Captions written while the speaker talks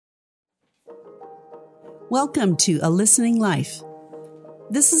Welcome to A Listening Life.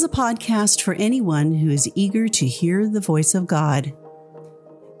 This is a podcast for anyone who is eager to hear the voice of God.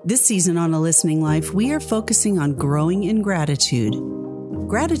 This season on A Listening Life, we are focusing on growing in gratitude.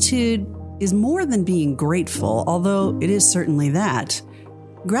 Gratitude is more than being grateful, although it is certainly that.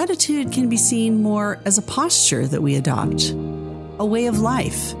 Gratitude can be seen more as a posture that we adopt, a way of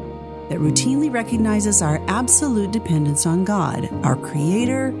life that routinely recognizes our absolute dependence on God, our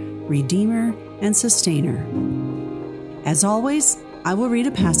Creator, Redeemer, and Sustainer. As always, I will read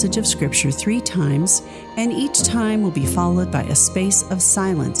a passage of Scripture 3 times, and each time will be followed by a space of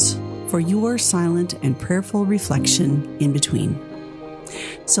silence for your silent and prayerful reflection in between.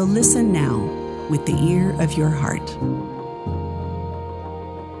 So listen now with the ear of your heart.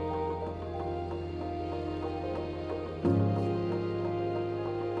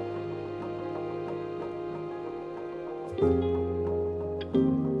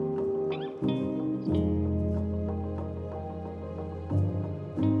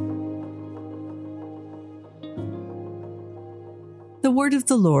 The word of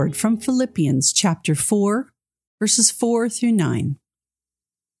the Lord from Philippians chapter 4, verses 4 through 9.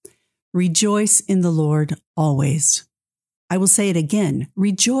 Rejoice in the Lord always. I will say it again,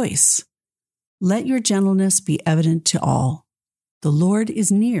 rejoice. Let your gentleness be evident to all. The Lord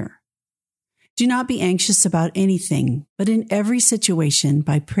is near. Do not be anxious about anything, but in every situation,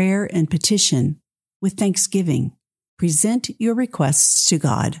 by prayer and petition, with thanksgiving, present your requests to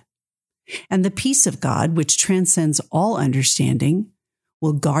God. And the peace of God, which transcends all understanding,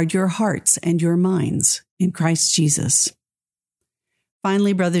 will guard your hearts and your minds in Christ Jesus.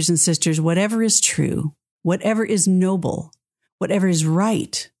 Finally, brothers and sisters, whatever is true, whatever is noble, whatever is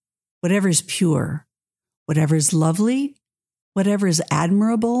right, whatever is pure, whatever is lovely, whatever is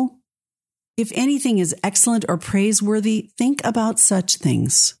admirable, if anything is excellent or praiseworthy, think about such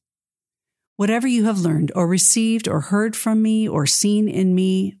things. Whatever you have learned or received or heard from me or seen in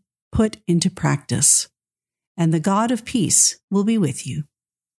me, put into practice, and the God of peace will be with you.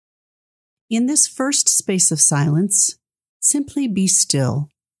 In this first space of silence, simply be still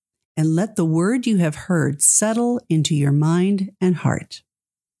and let the word you have heard settle into your mind and heart.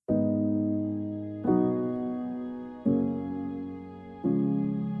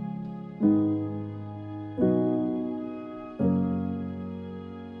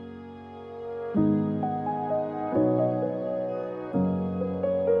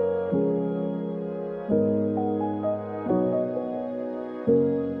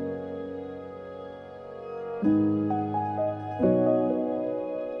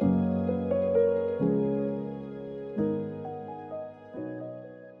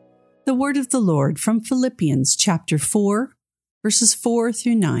 The word of the Lord from Philippians chapter 4, verses 4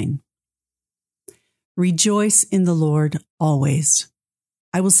 through 9. Rejoice in the Lord always.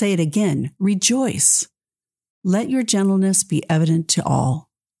 I will say it again, rejoice. Let your gentleness be evident to all.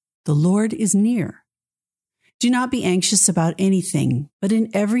 The Lord is near. Do not be anxious about anything, but in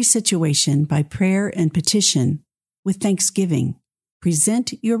every situation, by prayer and petition, with thanksgiving,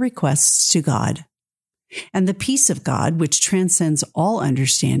 present your requests to God. And the peace of God, which transcends all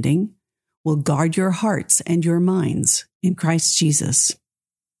understanding, will guard your hearts and your minds in Christ Jesus.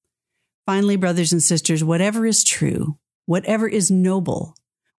 Finally, brothers and sisters, whatever is true, whatever is noble,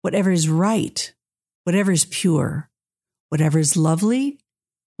 whatever is right, whatever is pure, whatever is lovely,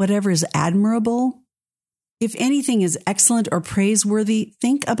 whatever is admirable, if anything is excellent or praiseworthy,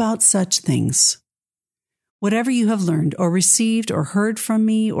 think about such things. Whatever you have learned or received or heard from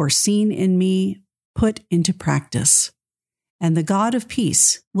me or seen in me, put into practice, and the God of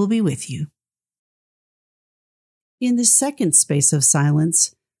peace will be with you. In the second space of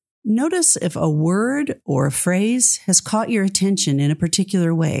silence, notice if a word or a phrase has caught your attention in a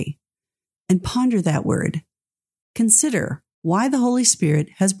particular way, and ponder that word. Consider why the Holy Spirit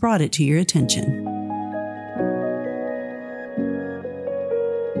has brought it to your attention.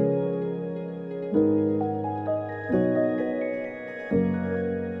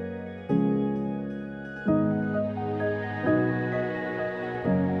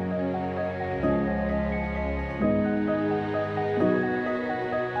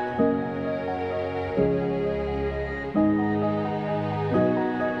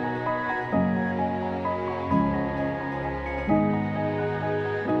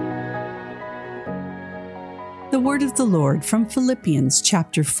 The word of the Lord from Philippians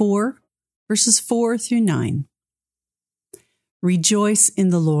chapter 4, verses 4 through 9. Rejoice in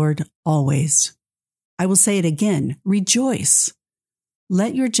the Lord always. I will say it again, rejoice.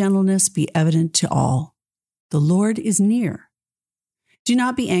 Let your gentleness be evident to all. The Lord is near. Do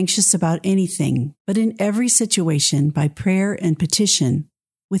not be anxious about anything, but in every situation, by prayer and petition,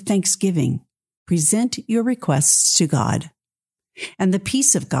 with thanksgiving, present your requests to God. And the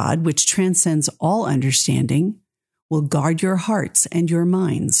peace of God, which transcends all understanding, will guard your hearts and your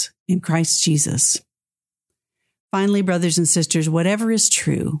minds in Christ Jesus. Finally, brothers and sisters, whatever is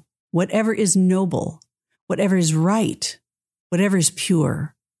true, whatever is noble, whatever is right, whatever is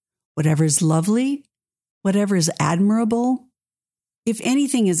pure, whatever is lovely, whatever is admirable, if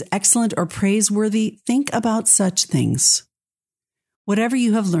anything is excellent or praiseworthy, think about such things. Whatever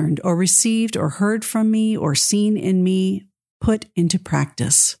you have learned or received or heard from me or seen in me, put into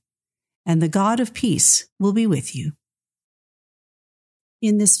practice, and the God of peace will be with you.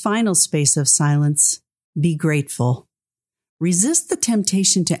 In this final space of silence, be grateful. Resist the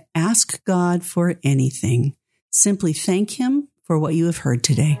temptation to ask God for anything. Simply thank Him for what you have heard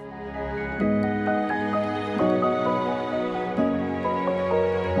today.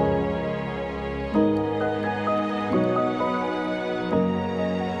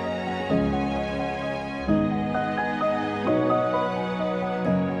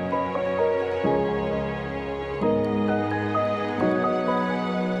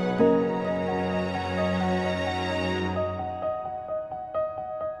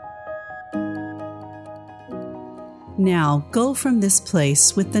 Now go from this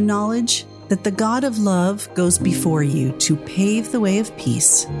place with the knowledge that the God of love goes before you to pave the way of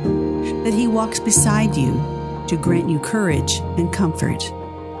peace, that He walks beside you to grant you courage and comfort,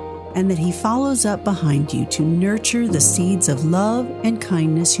 and that He follows up behind you to nurture the seeds of love and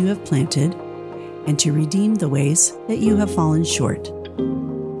kindness you have planted and to redeem the ways that you have fallen short.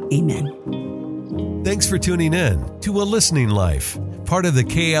 Amen. Thanks for tuning in to A Listening Life, part of the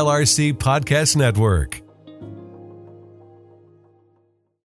KLRC Podcast Network.